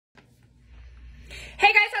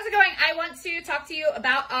Hey guys, how's it going? I want to talk to you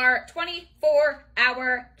about our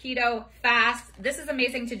 24-hour keto fast. This is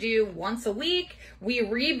amazing to do once a week. We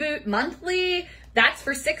reboot monthly. That's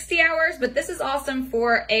for 60 hours, but this is awesome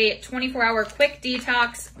for a 24-hour quick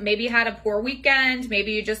detox. Maybe you had a poor weekend.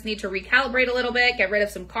 Maybe you just need to recalibrate a little bit, get rid of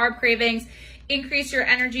some carb cravings, increase your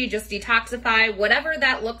energy, just detoxify. Whatever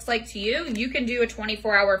that looks like to you, you can do a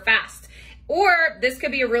 24-hour fast. Or this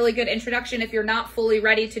could be a really good introduction if you're not fully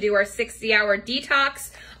ready to do our 60-hour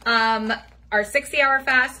detox, our 60-hour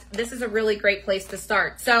fast. This is a really great place to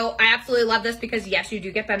start. So I absolutely love this because yes, you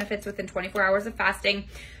do get benefits within 24 hours of fasting.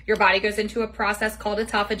 Your body goes into a process called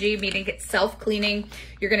autophagy, meaning it's self-cleaning.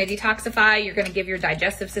 You're going to detoxify. You're going to give your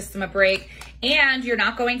digestive system a break. And you're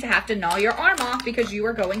not going to have to gnaw your arm off because you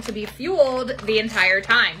are going to be fueled the entire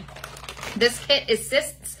time. This kit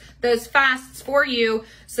assists those fasts for you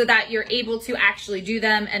so that you're able to actually do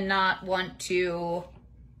them and not want to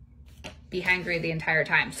be hangry the entire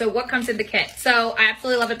time. So what comes in the kit? So I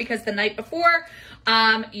absolutely love it because the night before,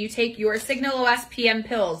 you take your Signal OS PM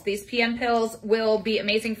pills. These PM pills will be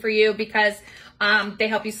amazing for you because they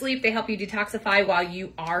help you sleep, they help you detoxify while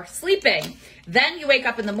you are sleeping. Then you wake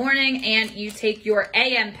up in the morning and you take your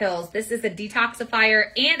AM pills. This is a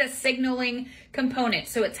detoxifier and a signaling component.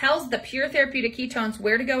 So it tells the pure therapeutic ketones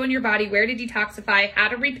where to go in your body, where to detoxify, how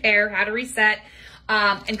to repair, how to reset,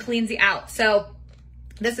 and cleans you out. So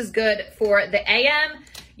this is good for the AM.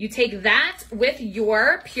 You take that with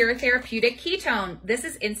your pure therapeutic ketone. This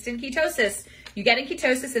is instant ketosis. You get in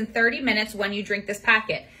ketosis in 30 minutes when you drink this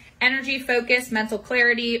packet. Energy, focus, mental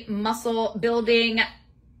clarity, muscle building,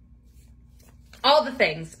 all the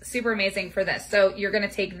things. Super amazing for this. So you're going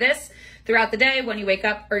to take this throughout the day when you wake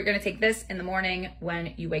up, or you're going to take this in the morning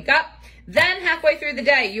when you wake up. Then halfway through the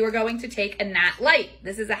day, you are going to take a Nat Light.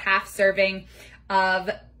 This is a half serving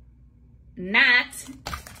of Nat.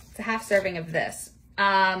 It's a half serving of this,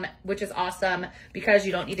 which is awesome because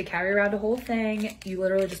you don't need to carry around a whole thing. You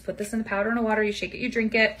literally just put this in the powder and the water, you shake it, you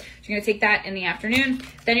drink it. So you're going to take that in the afternoon.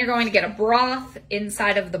 Then you're going to get a broth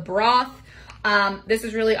inside of the broth. This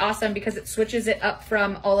is really awesome because it switches it up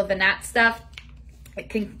from all of the Nat stuff. It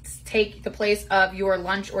can take the place of your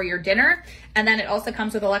lunch or your dinner. And then it also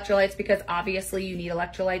comes with electrolytes because obviously you need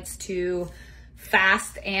electrolytes to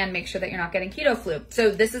fast and make sure that you're not getting keto flu. So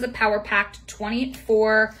this is a power-packed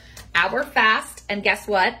 24-hour fast. And guess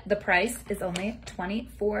what? The price is only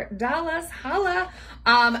 $24. Holla.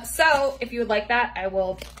 So if you would like that, I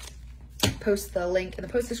will post the link in the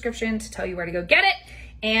post description to tell you where to go get it.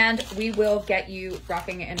 And we will get you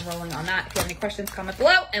rocking and rolling on that. If you have any questions, comment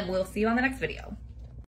below, and we'll see you on the next video.